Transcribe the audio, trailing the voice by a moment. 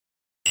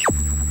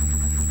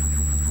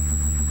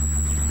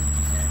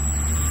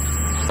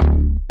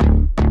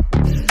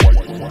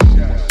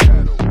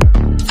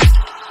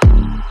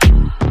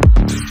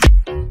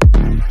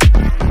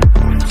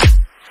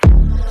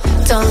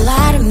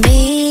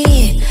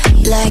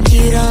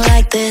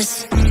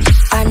this.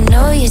 I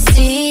know you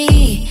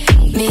see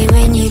me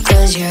when you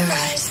close your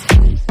eyes.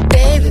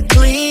 Baby,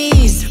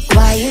 please,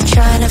 why you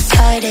trying to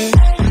fight it?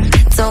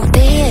 Don't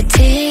be a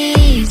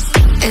tease.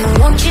 And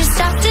won't you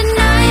stop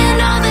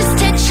denying all this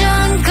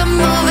tension? Come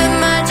move in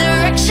my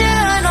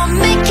direction. I'll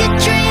make your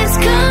dreams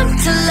come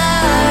to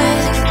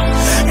life.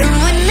 And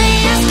when they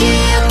ask you,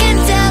 you can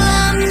tell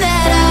them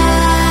that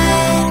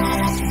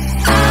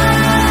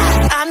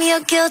I'm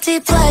your guilty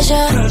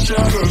pleasure.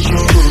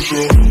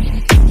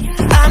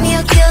 I'm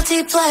your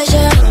guilty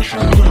pleasure.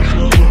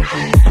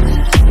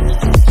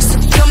 So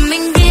come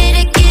and get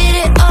it,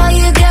 all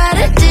you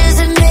gotta do is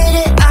admit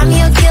it. I'm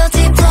your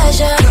guilty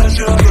pleasure.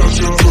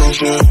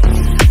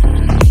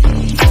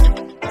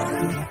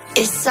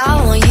 It's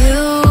all on you,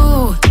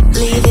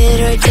 leave it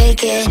or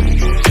take it.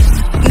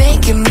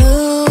 Make it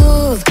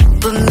move,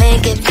 but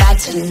make it back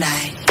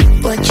tonight.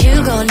 What you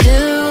gon'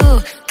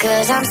 do?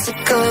 Cause I'm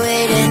sick of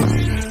waiting.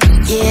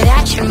 Get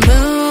at your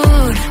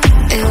mood.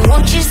 And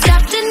won't you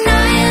stop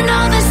denying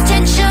all this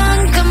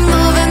tension? Come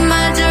move in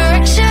my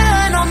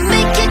direction. I'll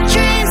make your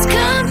dreams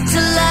come to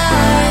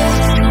life.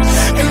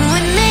 And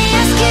when they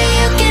ask you,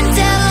 you can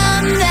tell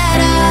them that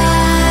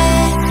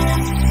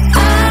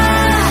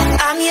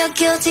I'm your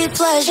guilty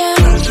pleasure.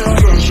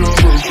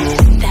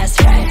 That's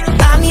right.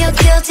 I'm your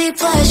guilty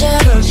pleasure.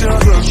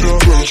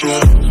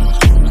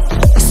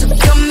 So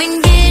come and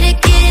get it,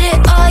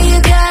 all you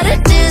gotta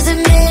do is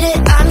admit it.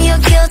 I'm your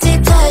guilty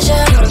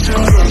pleasure.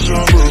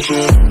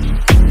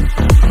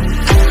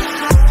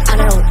 I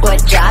know what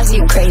drives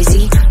you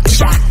crazy.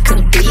 Wish I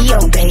could be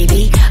your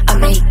baby. I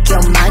make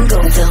your mind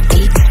go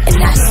filthy, and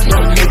that's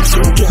what makes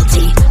you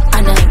guilty.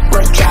 I know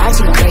what drives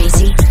you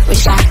crazy.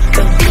 Wish I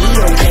could be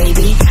your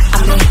baby. I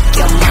make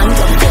your mind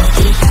go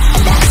filthy,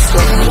 and that's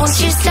what makes you. Won't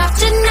you stop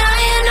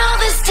denying all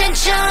this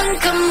tension?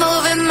 Come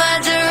move in my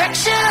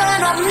direction.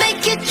 I'll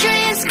make your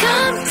dreams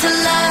come to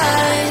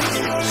life.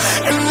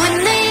 And when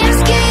they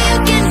ask you, you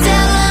can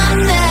tell them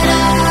that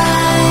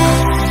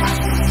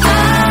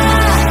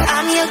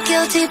I'm your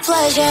guilty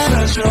pleasure.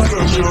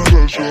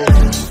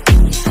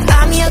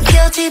 I'm your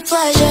guilty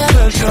pleasure.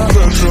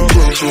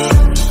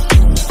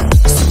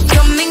 So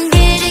come and